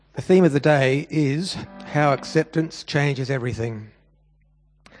The theme of the day is how acceptance changes everything.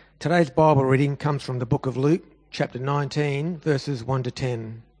 Today's Bible reading comes from the book of Luke, chapter 19, verses 1 to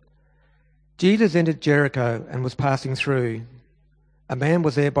 10. Jesus entered Jericho and was passing through. A man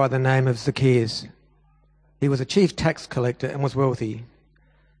was there by the name of Zacchaeus. He was a chief tax collector and was wealthy.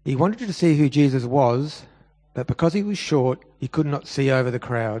 He wanted to see who Jesus was, but because he was short, he could not see over the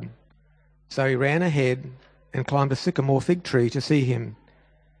crowd. So he ran ahead and climbed a sycamore fig tree to see him,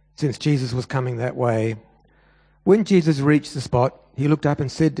 since Jesus was coming that way. When Jesus reached the spot, he looked up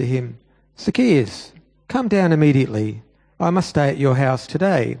and said to him, "Zacchaeus, come down immediately. I must stay at your house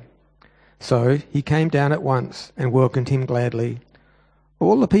today." So he came down at once and welcomed him gladly.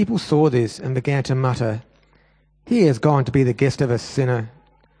 All the people saw this and began to mutter, "He has gone to be the guest of a sinner."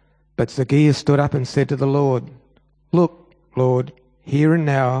 But Zacchaeus stood up and said to the Lord, "Look, Lord, here and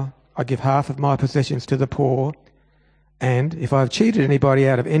now I give half of my possessions to the poor, and if I have cheated anybody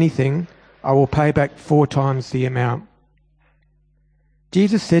out of anything, I will pay back 4 times the amount."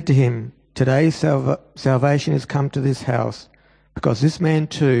 Jesus said to him, "Today salvation has come to this house, because this man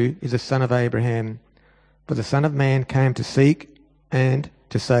too is a son of Abraham. For the Son of Man came to seek and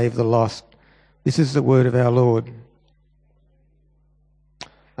to save the lost." This is the word of our Lord.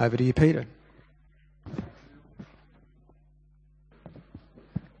 Over to you, Peter.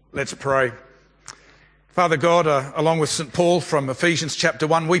 Let's pray. Father God, along with St. Paul from Ephesians chapter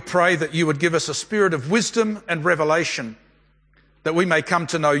 1, we pray that you would give us a spirit of wisdom and revelation, that we may come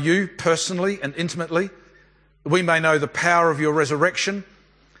to know you personally and intimately, that we may know the power of your resurrection,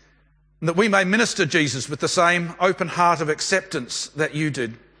 and that we may minister Jesus with the same open heart of acceptance that you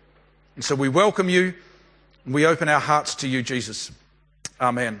did. And so we welcome you, and we open our hearts to you, Jesus.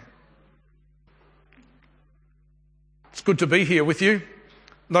 Amen. It's good to be here with you.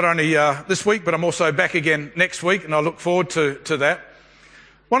 Not only this week, but I'm also back again next week, and I look forward to that.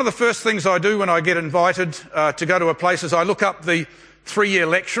 One of the first things I do when I get invited to go to a place is I look up the 3-year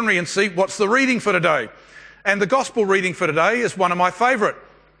lectionary and see what's the reading for today. And the gospel reading for today is one of my favourite.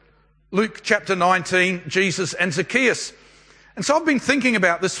 Luke chapter 19, Jesus and Zacchaeus. And so I've been thinking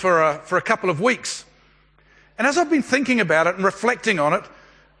about this for a couple of weeks. And as I've been thinking about it and reflecting on it,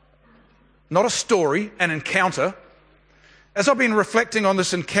 not a story, an encounter, as I've been reflecting on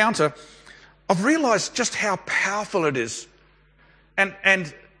this encounter, I've realised just how powerful it is. And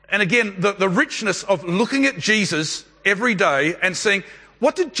again, the richness of looking at Jesus every day and seeing,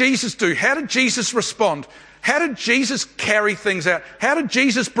 what did Jesus do? How did Jesus respond? How did Jesus carry things out? How did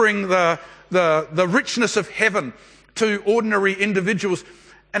Jesus bring the richness of heaven to ordinary individuals?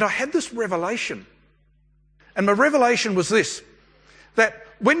 And I had this revelation. And my revelation was this, that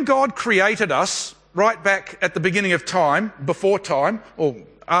when God created us, right back at the beginning of time, before time, or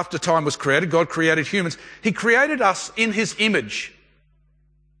after time was created, God created humans. He created us in his image.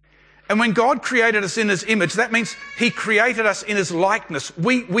 And when God created us in his image, that means he created us in his likeness.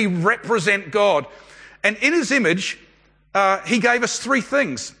 We represent God. And in his image, he gave us 3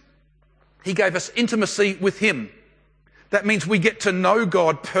 things. He gave us intimacy with him. That means we get to know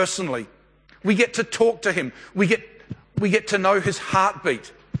God personally. We get to talk to him. We get to know his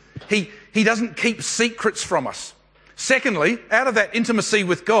heartbeat. He doesn't keep secrets from us. Secondly, out of that intimacy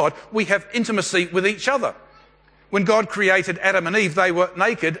with God, we have intimacy with each other. When God created Adam and Eve, they were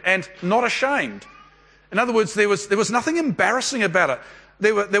naked and not ashamed. In other words, there was nothing embarrassing about it.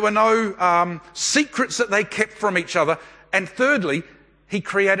 There were no secrets that they kept from each other. And thirdly, he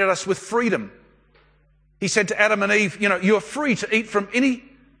created us with freedom. He said to Adam and Eve, you're free to eat from any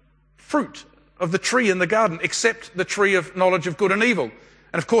fruit of the tree in the garden except the tree of knowledge of good and evil.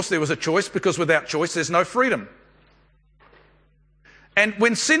 And of course there was a choice, because without choice there's no freedom. And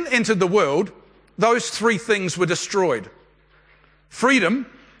when sin entered the world, those 3 things were destroyed. Freedom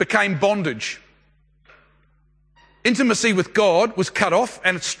became bondage. Intimacy with God was cut off,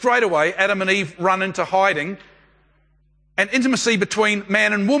 and straight away Adam and Eve run into hiding. And intimacy between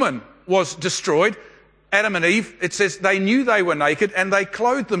man and woman was destroyed. Adam and Eve, it says, they knew they were naked and they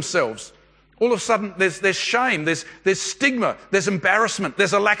clothed themselves. All of a sudden, there's shame, there's stigma, there's embarrassment,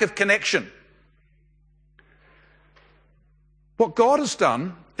 there's a lack of connection. What God has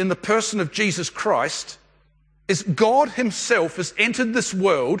done in the person of Jesus Christ is God himself has entered this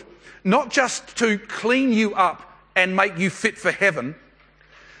world not just to clean you up and make you fit for heaven,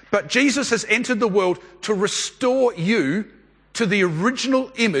 but Jesus has entered the world to restore you to the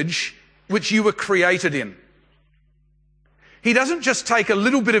original image which you were created in. He doesn't just take a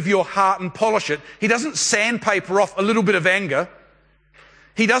little bit of your heart and polish it. He doesn't sandpaper off a little bit of anger.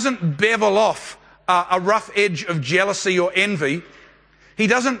 He doesn't bevel off a rough edge of jealousy or envy. He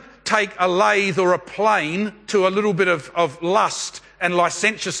doesn't take a lathe or a plane to a little bit of lust and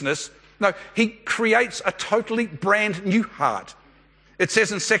licentiousness. No, he creates a totally brand new heart. It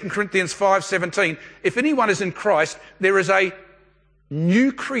says in 2 Corinthians 5:17, if anyone is in Christ, there is a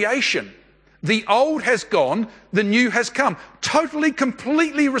new creation. The old has gone, the new has come. Totally,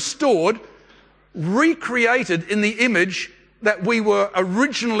 completely restored, recreated in the image that we were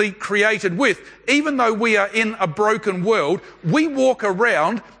originally created with. Even though we are in a broken world, we walk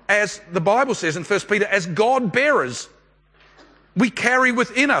around, as the Bible says in 1 Peter, as God bearers. We carry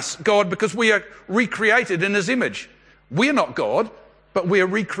within us God because we are recreated in his image. We are not God, but we are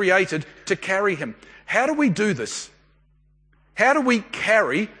recreated to carry him. How do we do this? How do we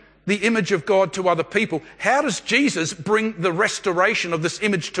carry the image of God to other people? How does Jesus bring the restoration of this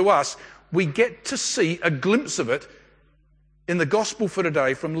image to us? We get to see a glimpse of it in the gospel for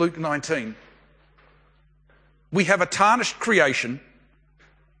today from Luke 19. We have a tarnished creation.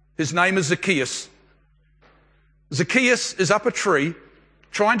 His name is Zacchaeus. Zacchaeus is up a tree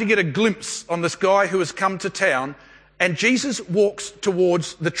trying to get a glimpse on this guy who has come to town, and Jesus walks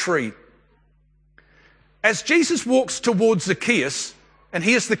towards the tree. As Jesus walks towards Zacchaeus, and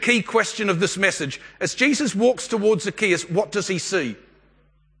here's the key question of this message, as Jesus walks towards Zacchaeus, what does he see?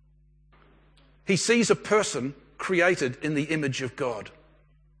 He sees a person created in the image of God.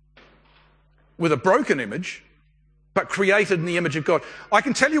 With a broken image, but created in the image of God. I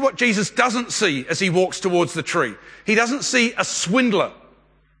can tell you what Jesus doesn't see as he walks towards the tree. He doesn't see a swindler.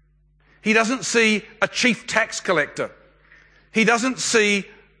 He doesn't see a chief tax collector. He doesn't see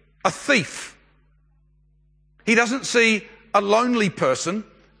a thief. He doesn't see a lonely person,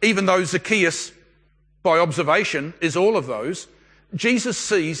 even though Zacchaeus, by observation, is all of those. Jesus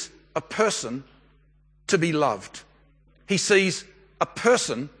sees a person to be loved. He sees a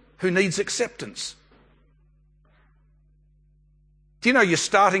person who needs acceptance. Do you know your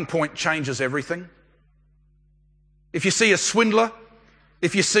starting point changes everything? If you see a swindler,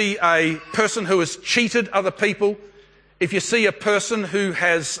 if you see a person who has cheated other people, if you see a person who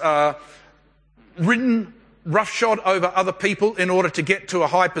has ridden roughshod over other people in order to get to a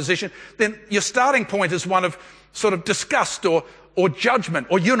high position, then your starting point is one of sort of disgust or judgment,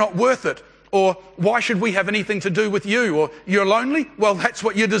 or you're not worth it, or why should we have anything to do with you, or you're lonely? Well, that's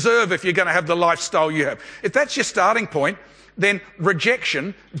what you deserve if you're going to have the lifestyle you have. If that's your starting point, then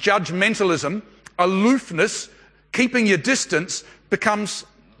rejection, judgmentalism, aloofness, keeping your distance becomes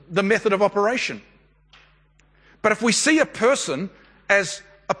the method of operation. But if we see a person as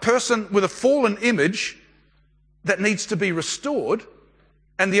a person with a fallen image that needs to be restored,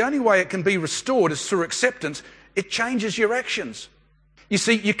 and the only way it can be restored is through acceptance, it changes your actions. You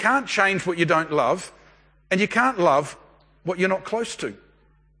see, you can't change what you don't love, and you can't love what you're not close to.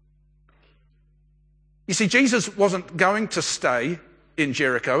 You see, Jesus wasn't going to stay in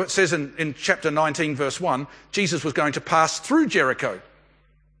Jericho. It says in chapter 19, verse 1, Jesus was going to pass through Jericho.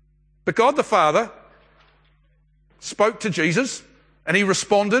 But God the Father spoke to Jesus, and he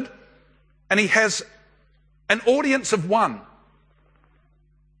responded, and he has an audience of one.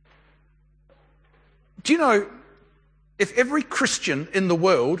 Do you know, if every Christian in the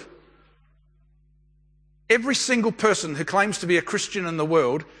world, every single person who claims to be a Christian in the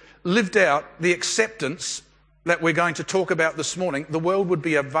world, lived out the acceptance that we're going to talk about this morning, the world would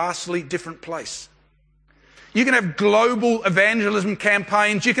be a vastly different place. You can have global evangelism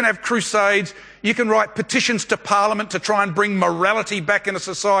campaigns, you can have crusades, you can write petitions to Parliament to try and bring morality back into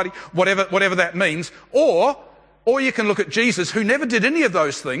society, whatever that means, or you can look at Jesus, who never did any of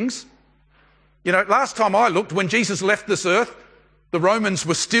those things. You know, last time I looked, when Jesus left this earth, the Romans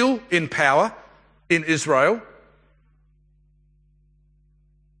were still in power in Israel.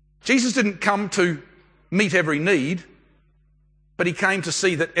 Jesus didn't come to meet every need, but he came to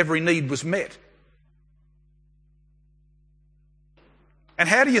see that every need was met. And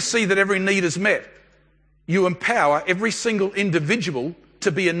how do you see that every need is met? You empower every single individual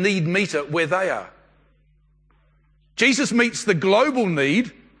to be a need meter where they are. Jesus meets the global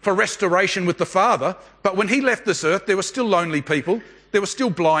need for restoration with the Father, but when he left this earth, there were still lonely people, there were still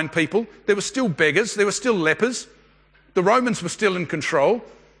blind people, there were still beggars, there were still lepers, the Romans were still in control,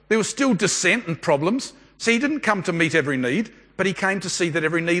 there was still dissent and problems. So he didn't come to meet every need, but he came to see that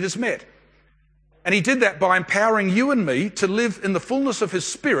every need is met. And he did that by empowering you and me to live in the fullness of his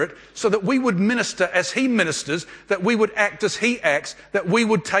Spirit so that we would minister as he ministers, that we would act as he acts, that we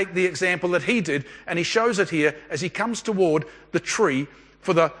would take the example that he did. And he shows it here as he comes toward the tree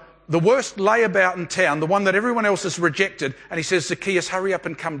for the worst layabout in town, the one that everyone else has rejected. And he says, Zacchaeus, hurry up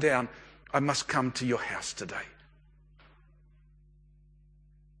and come down. I must come to your house today.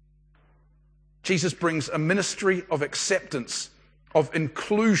 Jesus brings a ministry of acceptance, of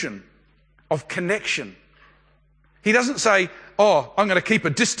inclusion, of connection. He doesn't say, oh, I'm going to keep a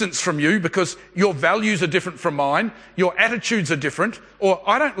distance from you because your values are different from mine, your attitudes are different, or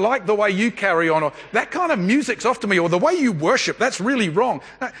I don't like the way you carry on, or that kind of music's off to me, or the way you worship, that's really wrong.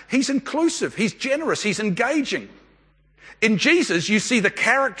 No, he's inclusive, he's generous, he's engaging. In Jesus, you see the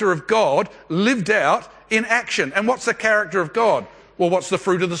character of God lived out in action. And what's the character of God? Well, what's the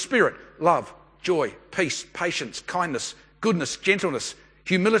fruit of the Spirit? Love, joy, peace, patience, kindness, goodness, gentleness,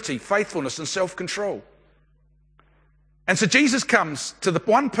 humility, faithfulness, and self-control. And so Jesus comes to the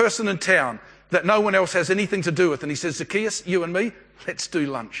one person in town that no one else has anything to do with, and he says, Zacchaeus, you and me, let's do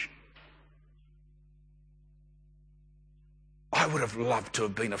lunch. I would have loved to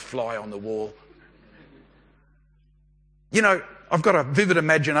have been a fly on the wall. You know, I've got a vivid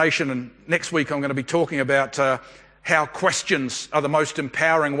imagination, and next week I'm going to be talking about how questions are the most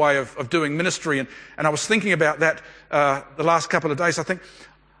empowering way of doing ministry. And I was thinking about that the last couple of days.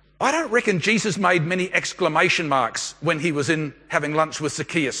 I don't reckon Jesus made many exclamation marks when he was in having lunch with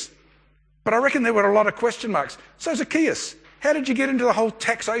Zacchaeus. But I reckon there were a lot of question marks. So Zacchaeus, how did you get into the whole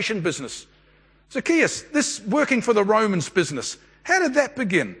taxation business? Zacchaeus, this working for the Romans business, how did that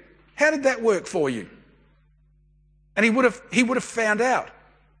begin? How did that work for you? And he would have found out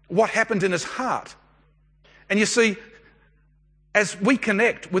what happened in his heart. And you see, as we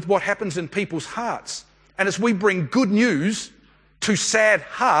connect with what happens in people's hearts, and as we bring good news to sad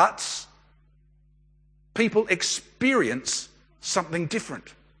hearts, people experience something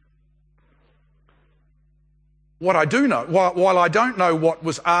different. What I do know, while I don't know what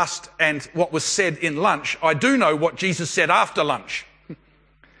was asked and what was said in lunch, I do know what Jesus said after lunch.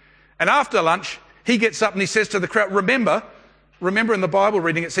 And after lunch, he gets up and he says to the crowd, remember in the Bible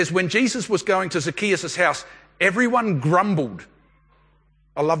reading, it says, when Jesus was going to Zacchaeus' house, everyone grumbled.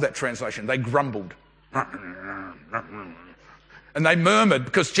 I love that translation. They grumbled. And they murmured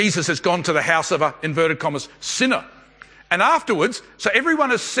because Jesus has gone to the house of a, inverted commas, sinner. And afterwards, so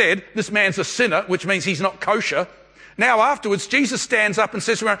everyone has said, this man's a sinner, which means he's not kosher. Now afterwards, Jesus stands up and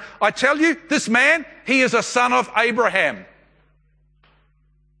says to everyone, I tell you, this man, he is a son of Abraham.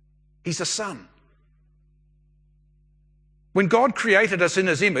 He's a son. When God created us in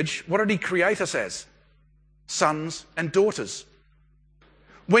his image, what did he create us as? Sons and daughters.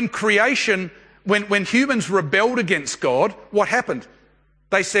 When humans rebelled against God, what happened?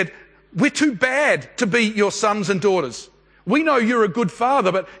 They said, we're too bad to be your sons and daughters. We know you're a good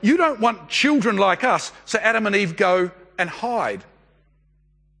father, but you don't want children like us. So Adam and Eve go and hide.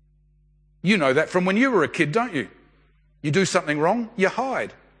 You know that from when you were a kid, don't you? You do something wrong, you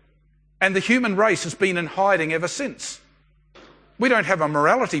hide. And the human race has been in hiding ever since. We don't have a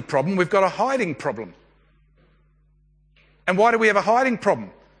morality problem, we've got a hiding problem. And why do we have a hiding problem?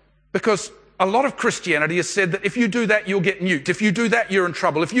 Because a lot of Christianity has said that if you do that, you'll get nuked. If you do that, you're in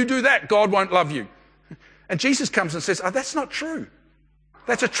trouble. If you do that, God won't love you. And Jesus comes and says, oh, that's not true.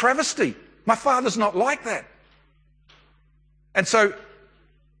 That's a travesty. My Father's not like that. And so,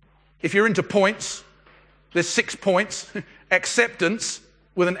 if you're into points, there's 6 points. Acceptance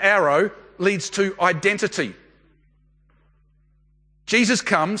with an arrow leads to identity. Jesus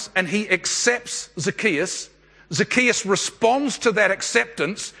comes and he accepts Zacchaeus. Zacchaeus responds to that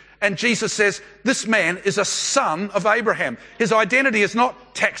acceptance, and Jesus says, this man is a son of Abraham. His identity is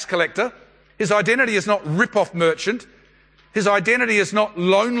not tax collector. His identity is not rip-off merchant. His identity is not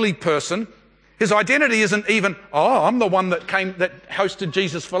lonely person. His identity isn't even, I'm the one that hosted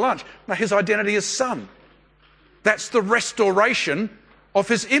Jesus for lunch. No, his identity is son. That's the restoration of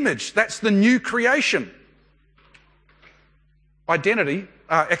his image. That's the new creation. Identity,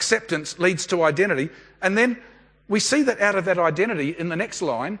 acceptance leads to identity. And then we see that out of that identity, in the next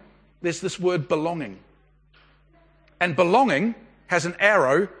line, there's this word belonging. And belonging has an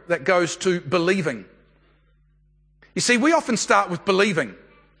arrow that goes to believing. You see, we often start with believing.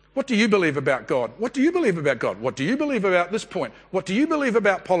 What do you believe about God? What do you believe about God? What do you believe about this point? What do you believe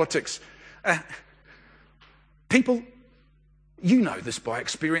about politics? People, you know this by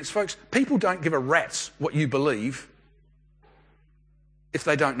experience, folks. People don't give a rat's what you believe if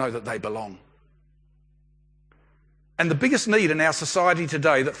they don't know that they belong. And the biggest need in our society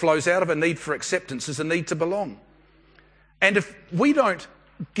today that flows out of a need for acceptance is a need to belong. And if we don't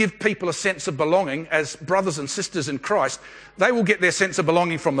give people a sense of belonging as brothers and sisters in Christ, they will get their sense of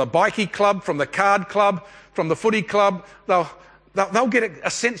belonging from the bikie club, from the card club, from the footy club. They'll get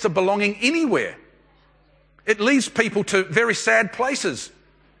a sense of belonging anywhere. It leads people to very sad places.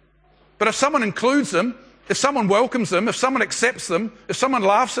 But if someone includes them, if someone welcomes them, if someone accepts them, if someone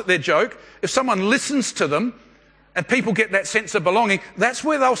laughs at their joke, if someone listens to them, and people get that sense of belonging, that's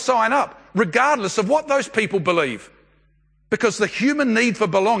where they'll sign up, regardless of what those people believe. Because the human need for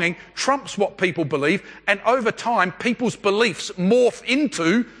belonging trumps what people believe, and over time, people's beliefs morph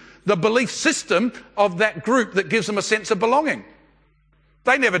into the belief system of that group that gives them a sense of belonging.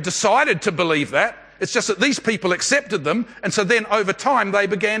 They never decided to believe that. It's just that these people accepted them, and so then over time they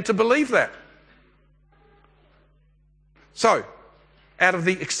began to believe that. So, out of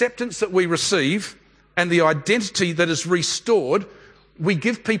the acceptance that we receive and the identity that is restored, we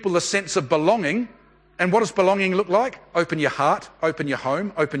give people a sense of belonging. And what does belonging look like? Open your heart, open your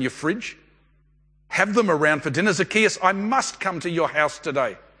home, open your fridge. Have them around for dinner. Zacchaeus, I must come to your house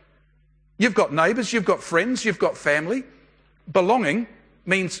today. You've got neighbours, you've got friends, you've got family. Belonging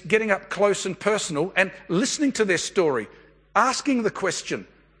means getting up close and personal and listening to their story, asking the question.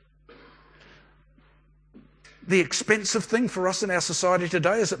 The expensive thing for us in our society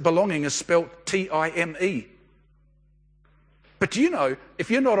today is that belonging is spelt T-I-M-E. But do you know,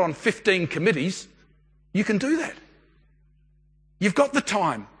 if you're not on 15 committees, you can do that. You've got the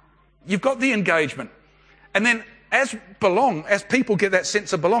time. You've got the engagement. And then as people get that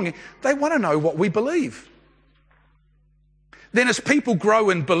sense of belonging, they want to know what we believe. Then as people grow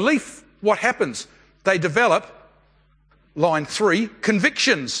in belief, what happens? They develop, line 3,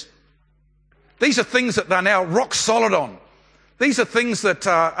 convictions. These are things that they're now rock solid on. These are things that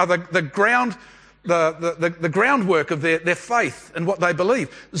are the groundwork of their faith and what they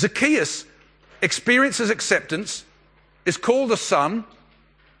believe. Zacchaeus experiences acceptance, is called a son,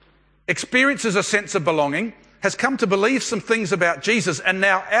 experiences a sense of belonging, has come to believe some things about Jesus, and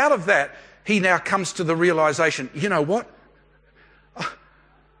now out of that, he now comes to the realization, you know what?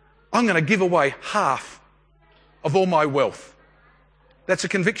 I'm going to give away half of all my wealth. That's a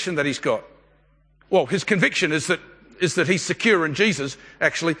conviction that he's got. Well, his conviction is that he's secure in Jesus.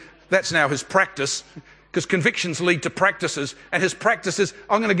 Actually, that's now his practice, because convictions lead to practices, and his practice is,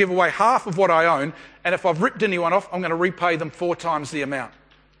 I'm going to give away half of what I own, and if I've ripped anyone off, I'm going to repay them 4 times the amount.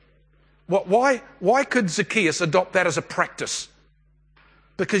 Why could Zacchaeus adopt that as a practice?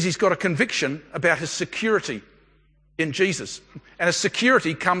 Because he's got a conviction about his security in Jesus. And his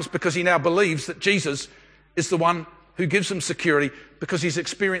security comes because he now believes that Jesus is the one who gives him security, because he's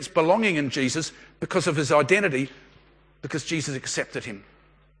experienced belonging in Jesus, because of his identity, because Jesus accepted him.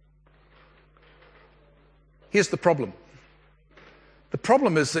 Here's the problem. The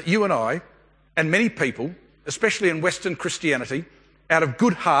problem is that you and I, and many people, especially in Western Christianity, out of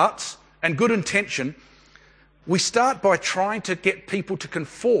good hearts and good intention, we start by trying to get people to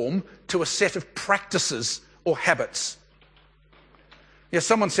conform to a set of practices or habits. Yeah,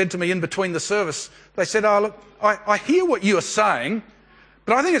 someone said to me in between the service, they said, oh, look, I hear what you are saying,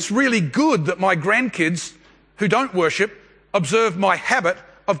 but I think it's really good that my grandkids who don't worship observe my habit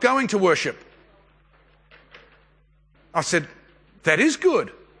of going to worship. I said, that is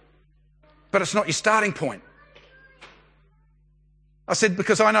good, but it's not your starting point. I said,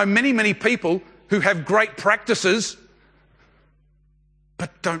 because I know many, many people who have great practices,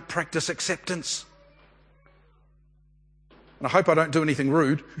 but don't practice acceptance. And I hope I don't do anything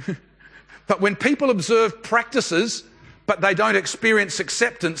rude. But when people observe practices, but they don't experience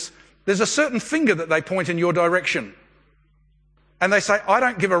acceptance, there's a certain finger that they point in your direction. And they say, I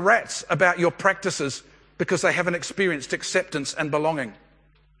don't give a rat's about your practices, because they haven't experienced acceptance and belonging.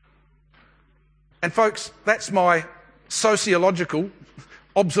 And folks, that's my sociological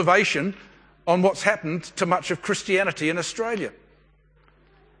observation on what's happened to much of Christianity in Australia.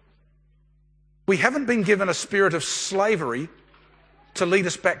 We haven't been given a spirit of slavery to lead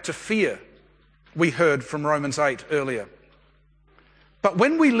us back to fear, we heard from Romans 8 earlier. But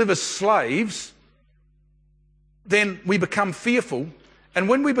when we live as slaves, then we become fearful. And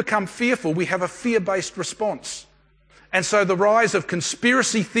when we become fearful, we have a fear-based response. And so the rise of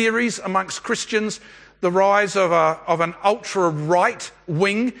conspiracy theories amongst Christians, the rise of an ultra-right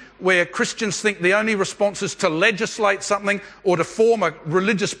wing where Christians think the only response is to legislate something or to form a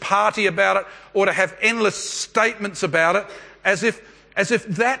religious party about it or to have endless statements about it, as if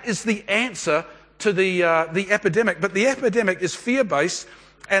that is the answer to the epidemic. But the epidemic is fear-based,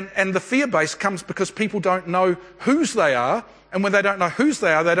 and the fear-based comes because people don't know whose they are. And when they don't know whose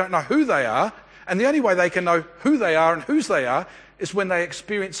they are, they don't know who they are. And the only way they can know who they are and whose they are is when they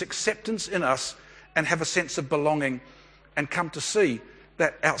experience acceptance in us and have a sense of belonging and come to see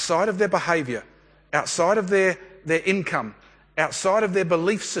that outside of their behaviour, outside of their income, outside of their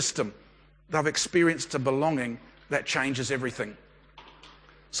belief system, they've experienced a belonging that changes everything.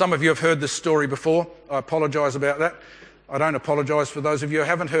 Some of you have heard this story before. I apologise about that. I don't apologise for those of you who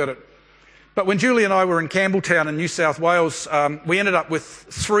haven't heard it. But when Julie and I were in Campbelltown in New South Wales, we ended up with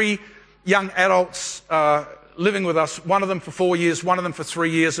 3 young adults living with us, one of them for 4 years, one of them for 3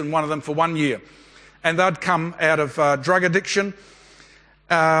 years, and one of them for 1 year. and they'd come out of drug addiction.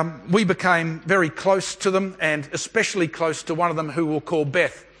 We became very close to them, and especially close to one of them who we'll call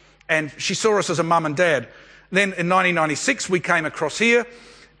Beth. And she saw us as a mum and dad. Then in 1996, we came across here,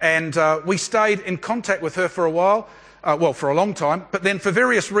 and we stayed in contact with her for a while. For a long time, but then for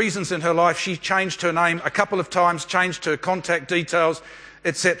various reasons in her life, she changed her name a couple of times, changed her contact details,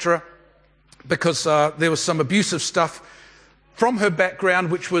 etc., because there was some abusive stuff from her background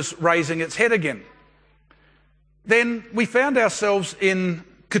which was raising its head again. Then we found ourselves in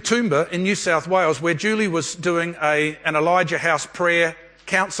Katoomba in New South Wales, where Julie was doing an Elijah House prayer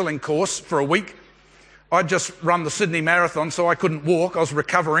counselling course for a week. I'd just run the Sydney Marathon, so I couldn't walk. I was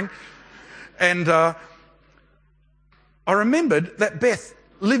recovering. And I remembered that Beth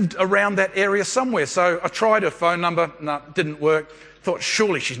lived around that area somewhere, so I tried her phone number. No, didn't work. Thought,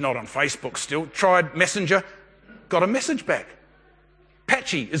 surely she's not on Facebook still. Tried Messenger, got a message back.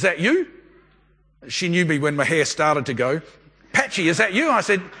 Patchy, is that you? She knew me when my hair started to go. Patchy, is that you? I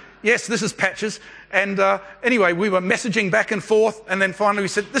said, yes, this is Patches. And anyway, we were messaging back and forth, and then finally we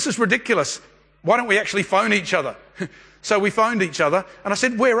said, this is ridiculous. Why don't we actually phone each other? So we phoned each other, and I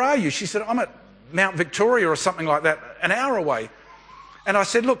said, where are you? She said, I'm at Mount Victoria or something like that, an hour away. And I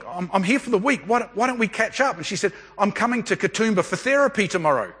said, look, I'm here for the week. Why don't we catch up? And she said, I'm coming to Katoomba for therapy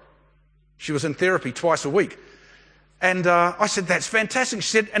tomorrow. She was in therapy twice a week. And I said, that's fantastic. She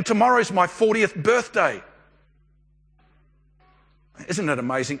said, and tomorrow's my 40th birthday. Isn't it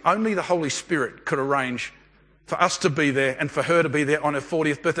amazing? Only the Holy Spirit could arrange for us to be there and for her to be there on her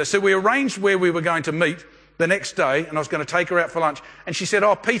 40th birthday. So we arranged where we were going to meet the next day, and I was going to take her out for lunch. And she said,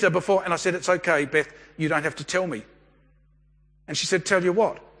 oh, Peter, before... And I said, it's okay, Beth, you don't have to tell me. And she said, tell you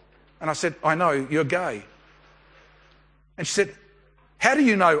what? And I said, I know, you're gay. And she said, how do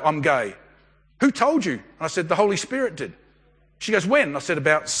you know I'm gay? Who told you? And I said, the Holy Spirit did. She goes, when? I said,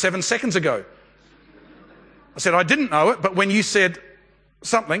 about 7 seconds ago. I said, I didn't know it, but when you said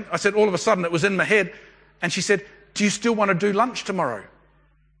something, I said, all of a sudden it was in my head. And she said, do you still want to do lunch tomorrow?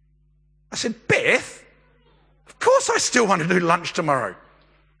 I said, Beth, of course I still want to do lunch tomorrow.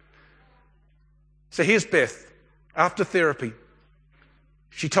 So here's Beth, after therapy.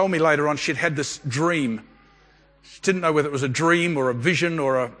 She told me later on she'd had this dream. She didn't know whether it was a dream or a vision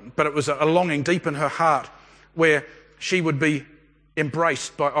but it was a longing deep in her heart where she would be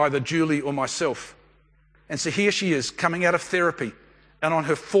embraced by either Julie or myself. And so here she is coming out of therapy, and on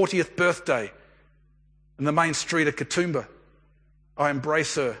her 40th birthday in the main street of Katoomba, I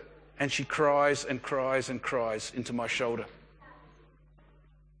embrace her, and she cries and cries and cries into my shoulder.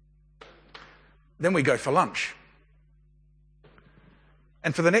 Then we go for lunch.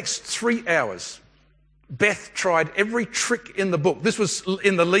 And for the next 3 hours, Beth tried every trick in the book. This was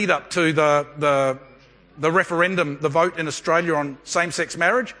in the lead up to the referendum, the vote in Australia on same-sex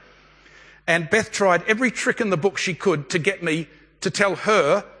marriage. And Beth tried every trick in the book she could to get me to tell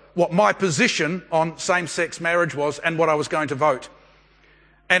her what my position on same-sex marriage was and what I was going to vote.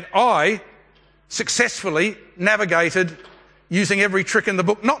 And I successfully navigated using every trick in the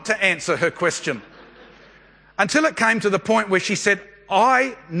book not to answer her question. Until it came to the point where she said,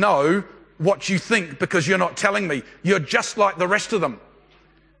 I know what you think because you're not telling me. You're just like the rest of them.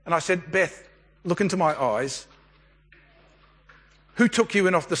 And I said, Beth, look into my eyes. Who took you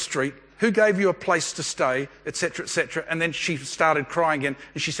in off the street? Who gave you a place to stay, etc., etc.? And then she started crying again,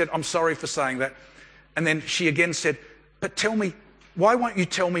 and she said, I'm sorry for saying that. And then she again said, but tell me, why won't you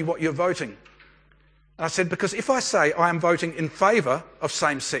tell me what you're voting? And I said, because if I say I am voting in favour of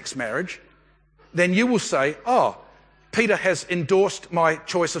same-sex marriage, then you will say, oh, Peter has endorsed my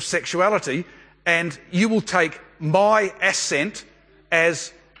choice of sexuality, and you will take my assent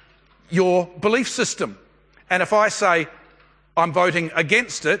as your belief system. And if I say I'm voting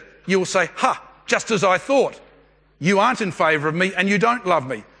against it, you will say, just as I thought. You aren't in favour of me and you don't love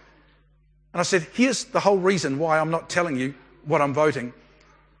me. And I said, here's the whole reason why I'm not telling you what I'm voting.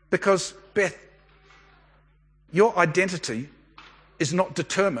 Because, Beth, your identity is not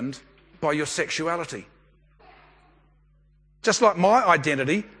determined by your sexuality. Just like my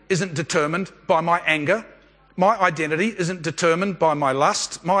identity isn't determined by my anger, my identity isn't determined by my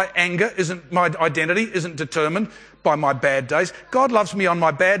lust, my identity isn't determined by my bad days. God loves me on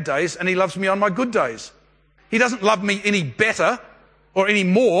my bad days and he loves me on my good days. He doesn't love me any better or any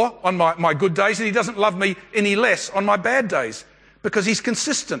more on my good days, and he doesn't love me any less on my bad days, because he's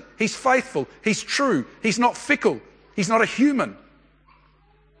consistent, he's faithful, he's true, he's not fickle, he's not a human.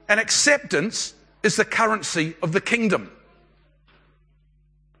 And acceptance is the currency of the kingdom.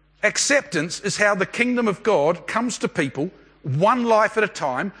 Acceptance is how the kingdom of God comes to people, one life at a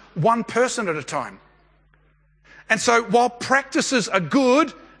time, one person at a time. And so while practices are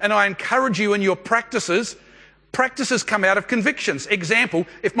good and I encourage you in your practices. Practices come out of convictions. Example,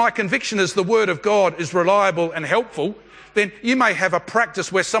 if my conviction is the Word of God is reliable and helpful, then you may have a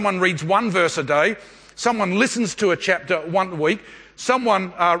practice where someone reads one verse a day, someone listens to a chapter one week,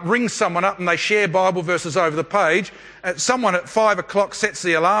 someone rings someone up and they share Bible verses over the page, someone at 5 o'clock sets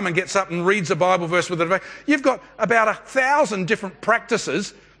the alarm and gets up and reads a Bible verse with it. You've got about 1,000 different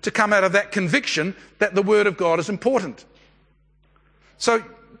practices to come out of that conviction that the Word of God is important. So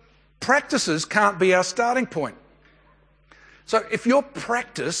practices can't be our starting point. So if your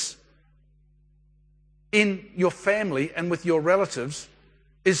practice in your family and with your relatives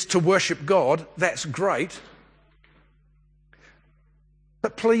is to worship God, that's great.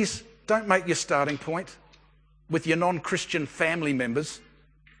 But please don't make your starting point with your non-Christian family members.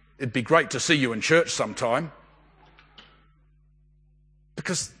 It'd be great to see you in church sometime.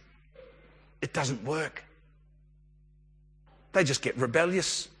 Because it doesn't work. They just get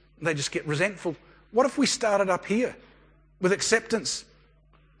rebellious. They just get resentful. What if we started up here with acceptance?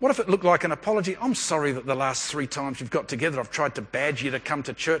 What if it looked like an apology? I'm sorry that the last 3 times you've got together I've tried to badge you to come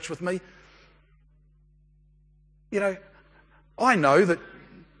to church with me. You know, I know that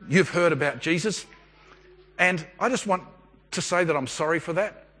you've heard about Jesus, and I just want to say that I'm sorry for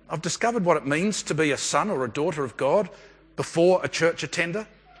that. I've discovered what it means to be a son or a daughter of God before a church attender.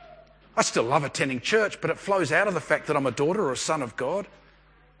 I still love attending church, but it flows out of the fact that I'm a daughter or a son of God.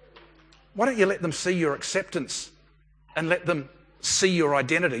 Why don't you let them see your acceptance and let them see your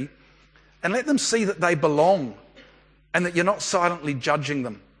identity and let them see that they belong and that you're not silently judging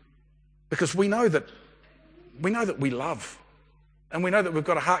them? Because we know that we love and we know that we've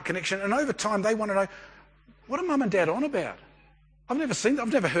got a heart connection, and over time they want to know, what are mum and dad on about? I've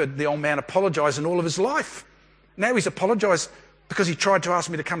never heard the old man apologise in all of his life. Now he's apologised because he tried to ask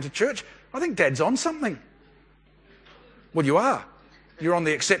me to come to church. I think Dad's on something. Well, you are. You're on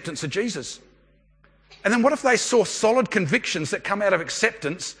the acceptance of Jesus. And then what if they saw solid convictions that come out of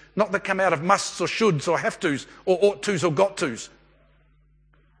acceptance, not that come out of musts or shoulds or have tos or ought tos or got tos?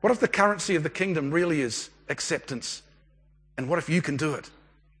 What if the currency of the kingdom really is acceptance? And what if you can do it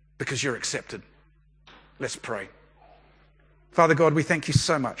because you're accepted? Let's pray. Father God, we thank you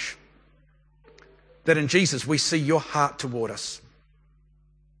so much that in Jesus we see your heart toward us.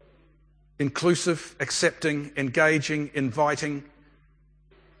 Inclusive, accepting, engaging, inviting,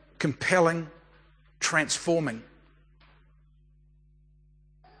 compelling, transforming.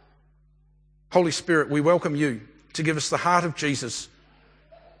 Holy Spirit, we welcome you to give us the heart of Jesus,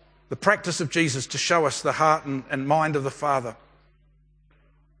 the practice of Jesus, to show us the heart and mind of the Father,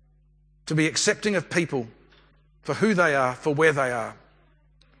 to be accepting of people for who they are, for where they are,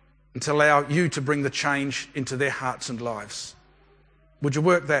 and to allow you to bring the change into their hearts and lives. Would you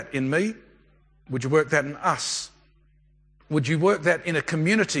work that in me? Would you work that in us? Would you work that in a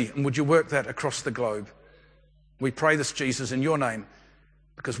community, and would you work that across the globe? We pray this, Jesus, in your name,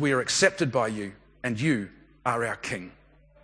 because we are accepted by you and you are our King.